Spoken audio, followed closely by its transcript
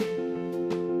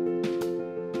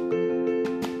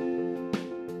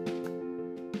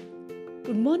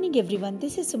morning, everyone.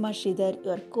 This is Suma Sridhar,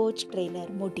 your coach, trainer,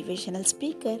 motivational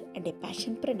speaker, and a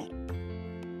passionpreneur.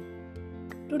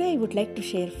 Today, I would like to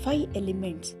share 5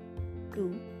 elements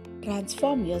to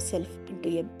transform yourself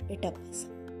into a better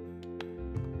person.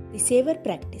 The Savor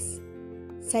practice: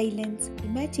 silence,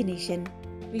 imagination,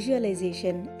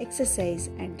 visualization, exercise,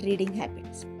 and reading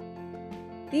habits.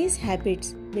 These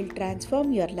habits will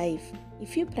transform your life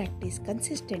if you practice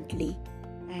consistently,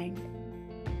 and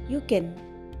you can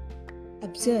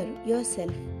observe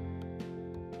yourself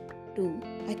to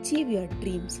achieve your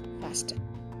dreams faster.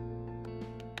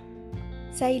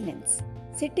 Silence.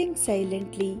 Sitting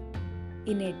silently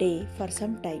in a day for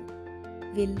some time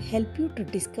will help you to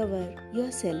discover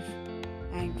yourself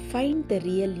and find the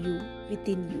real you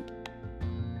within you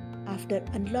after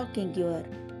unlocking your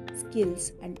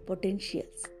skills and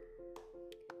potentials.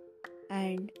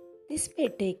 And this may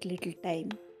take little time,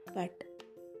 but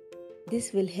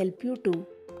this will help you to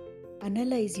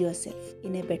analyze yourself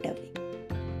in a better way.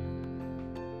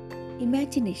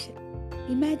 Imagination.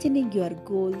 Imagining your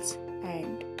goals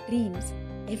and dreams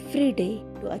every day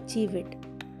to achieve it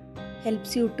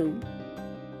helps you to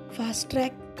fast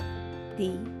track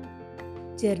the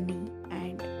journey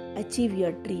and achieve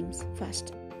your dreams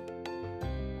faster.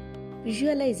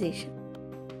 Visualization.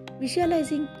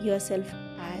 Visualizing yourself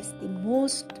as the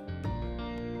most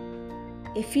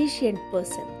efficient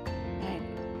person.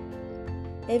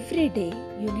 Every day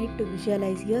you need to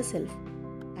visualize yourself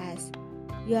as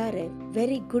you are a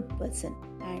very good person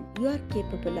and you are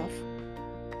capable of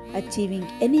achieving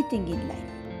anything in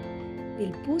life.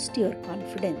 Will boost your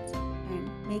confidence and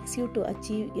makes you to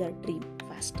achieve your dream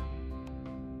faster.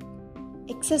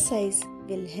 Exercise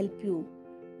will help you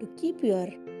to keep your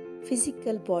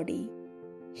physical body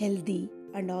healthy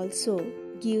and also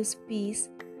gives peace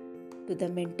to the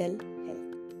mental health.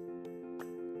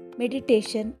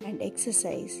 Meditation and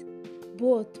exercise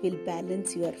both will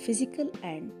balance your physical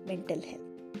and mental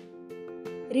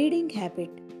health. Reading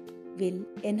habit will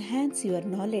enhance your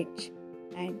knowledge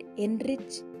and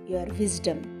enrich your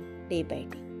wisdom day by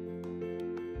day.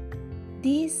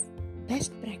 These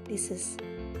best practices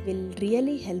will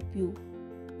really help you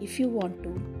if you want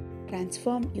to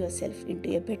transform yourself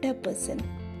into a better person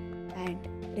and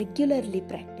regularly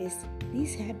practice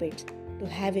these habits to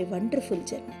have a wonderful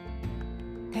journey.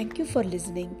 Thank you for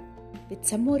listening. With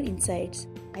some more insights,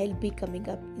 I'll be coming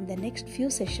up in the next few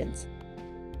sessions.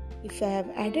 If I have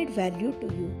added value to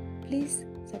you, please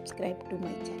subscribe to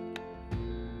my channel.